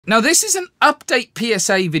Now, this is an update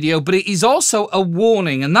PSA video, but it is also a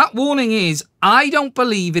warning. And that warning is, I don't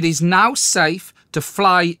believe it is now safe to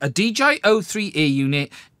fly a DJI O3 Air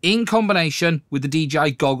unit in combination with the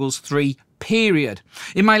DJI Goggles 3, period.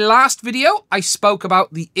 In my last video, I spoke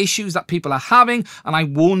about the issues that people are having and I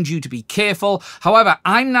warned you to be careful. However,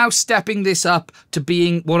 I'm now stepping this up to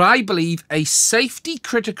being what I believe a safety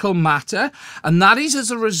critical matter, and that is as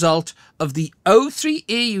a result of the O3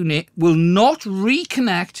 Air unit will not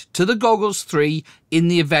reconnect to the Goggles 3 in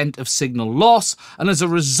the event of signal loss, and as a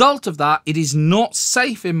result of that, it is not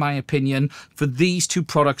safe, in my opinion, for these two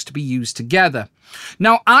products to be used together.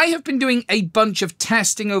 Now, I have been doing a bunch of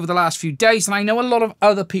testing over the last few days, and I know a lot of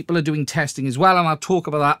other people are doing testing as well, and I'll talk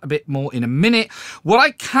about that a bit more in a minute. What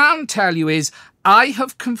I can tell you is I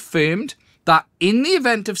have confirmed that in the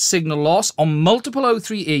event of signal loss on multiple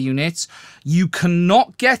O3 Air units, you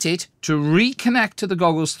cannot get it to reconnect to the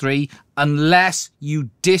Goggles 3 unless you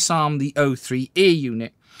disarm the O3 Air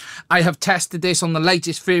unit. I have tested this on the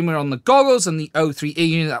latest firmware on the goggles and the O3 Air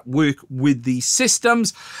unit that work with these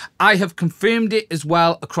systems. I have confirmed it as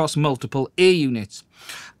well across multiple Air units.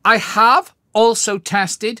 I have also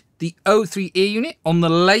tested the O3 Air unit on the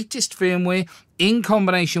latest firmware in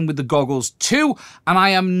combination with the Goggles 2, and I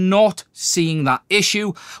am not seeing that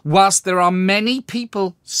issue. Whilst there are many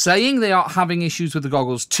people saying they are having issues with the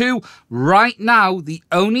Goggles 2, right now the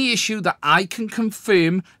only issue that I can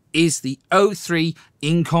confirm is the O3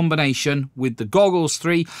 in combination with the Goggles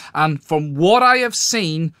 3, and from what I have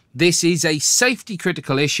seen, this is a safety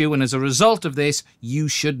critical issue, and as a result of this, you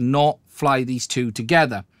should not fly these two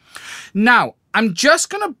together. Now, I'm just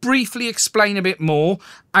going to briefly explain a bit more.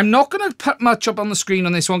 I'm not going to put much up on the screen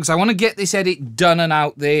on this one because I want to get this edit done and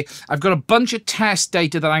out there. I've got a bunch of test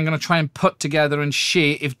data that I'm going to try and put together and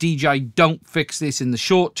share if DJI don't fix this in the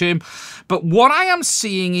short term. But what I am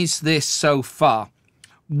seeing is this so far.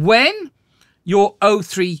 When your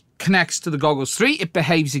O3 connects to the Goggles 3, it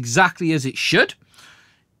behaves exactly as it should.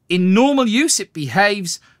 In normal use, it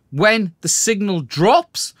behaves. When the signal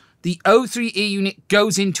drops, the O3 Air unit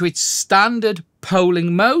goes into its standard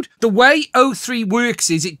polling mode. The way O3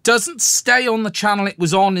 works is it doesn't stay on the channel it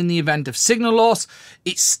was on in the event of signal loss.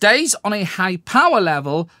 It stays on a high power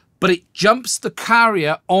level, but it jumps the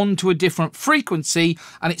carrier onto a different frequency,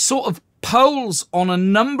 and it sort of polls on a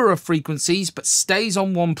number of frequencies but stays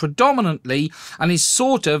on one predominantly and is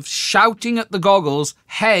sort of shouting at the goggles,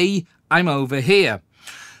 hey, I'm over here.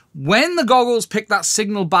 When the goggles pick that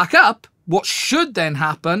signal back up, what should then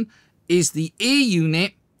happen is the Air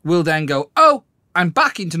unit will then go, oh, I'm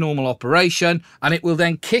back into normal operation, and it will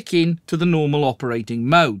then kick in to the normal operating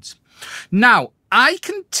modes. Now, I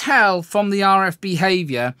can tell from the RF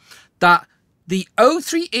behavior that the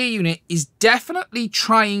O3 Air unit is definitely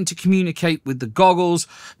trying to communicate with the goggles,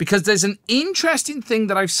 because there's an interesting thing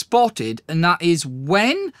that I've spotted, and that is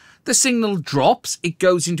when the signal drops, it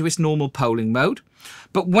goes into its normal polling mode.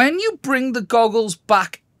 But when you bring the goggles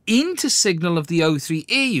back into signal of the O3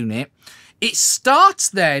 Air unit, it starts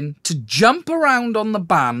then to jump around on the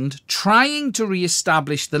band trying to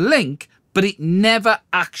re-establish the link, but it never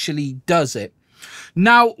actually does it.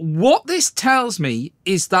 Now, what this tells me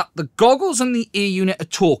is that the goggles and the Air unit are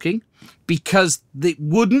talking, because they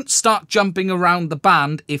wouldn't start jumping around the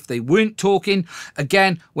band if they weren't talking.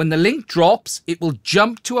 Again, when the link drops, it will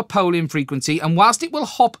jump to a polling frequency, and whilst it will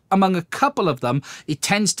hop among a couple of them, it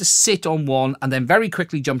tends to sit on one and then very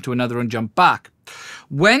quickly jump to another and jump back.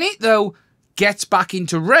 When it, though, gets back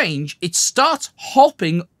into range, it starts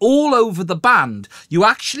hopping all over the band. You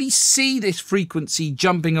actually see this frequency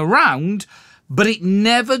jumping around, but it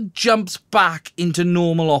never jumps back into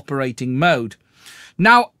normal operating mode.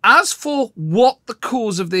 Now, as for what the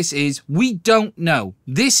cause of this is, we don't know.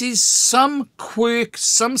 This is some quirk,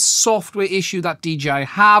 some software issue that DJI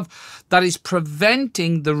have that is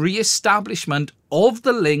preventing the re-establishment of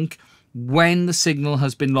the link when the signal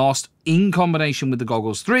has been lost in combination with the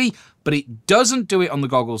Goggles 3, but it doesn't do it on the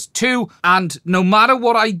Goggles 2, and no matter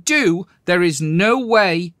what I do, there is no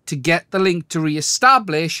way to get the link to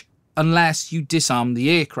re-establish unless you disarm the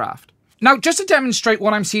aircraft. Now, just to demonstrate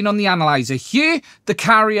what I'm seeing on the analyzer here, the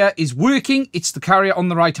carrier is working. It's the carrier on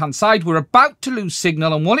the right-hand side. We're about to lose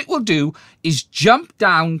signal, and what it will do is jump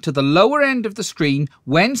down to the lower end of the screen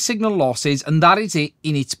when signal losses, and that is it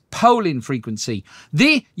in its polling frequency.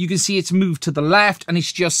 There, you can see it's moved to the left, and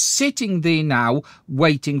it's just sitting there now,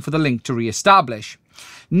 waiting for the link to re-establish.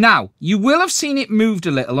 Now, you will have seen it moved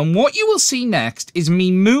a little, and what you will see next is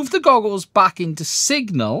me move the goggles back into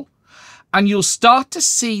signal, and you'll start to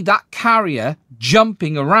see that carrier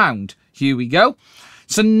jumping around. Here we go.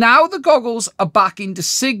 So now the goggles are back into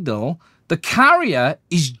signal. The carrier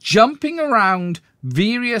is jumping around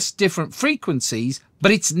various different frequencies, but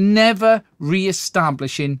it's never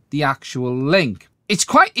re-establishing the actual link. It's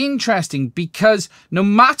quite interesting because no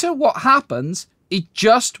matter what happens, it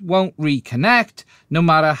just won't reconnect, no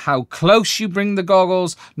matter how close you bring the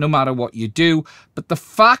goggles, no matter what you do. But the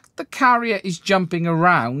fact the carrier is jumping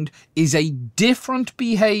around is a different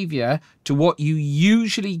behavior to what you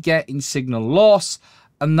usually get in signal loss.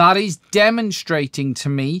 And that is demonstrating to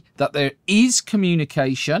me that there is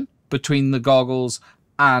communication between the goggles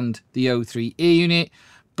and the O3 ear unit,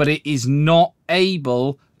 but it is not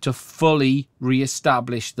able to fully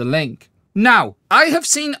re-establish the link. Now, I have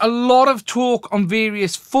seen a lot of talk on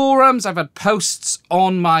various forums. I've had posts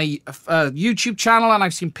on my YouTube channel, and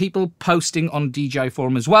I've seen people posting on DJI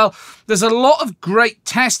forum as well. There's a lot of great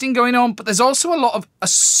testing going on, but there's also a lot of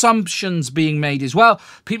assumptions being made as well.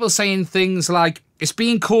 People saying things like, it's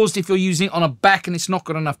being caused if you're using it on a beck and it's not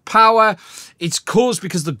got enough power. It's caused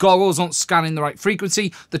because the goggles aren't scanning the right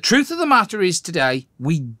frequency. The truth of the matter is today,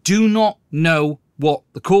 we do not know what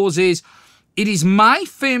the cause is. It is my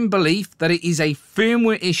firm belief that it is a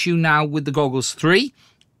firmware issue now with the Goggles 3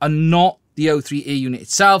 and not the O3 ear unit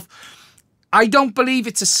itself. I don't believe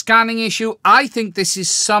it's a scanning issue. I think this is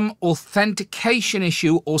some authentication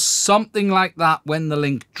issue or something like that when the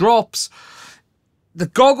link drops. The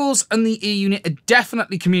goggles and the ear unit are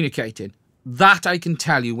definitely communicating. That I can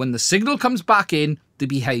tell you. When the signal comes back in, the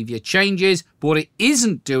behavior changes. But what it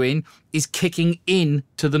isn't doing is kicking in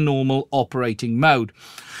to the normal operating mode.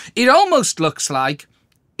 It almost looks like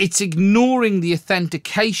it's ignoring the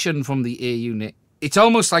authentication from the ear unit. It's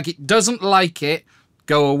almost like it doesn't like it,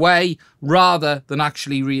 go away, rather than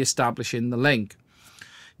actually re-establishing the link.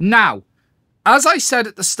 Now, as I said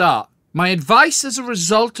at the start, my advice as a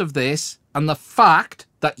result of this and the fact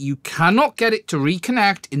that you cannot get it to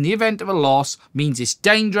reconnect in the event of a loss means it's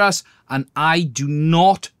dangerous, and I do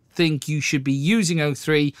not think you should be using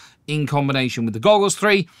O3 in combination with the Goggles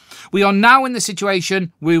 3. We are now in the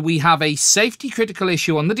situation where we have a safety critical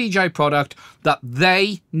issue on the DJI product that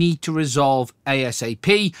they need to resolve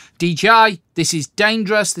ASAP. DJI, this is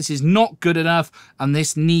dangerous, this is not good enough, and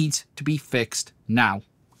this needs to be fixed now.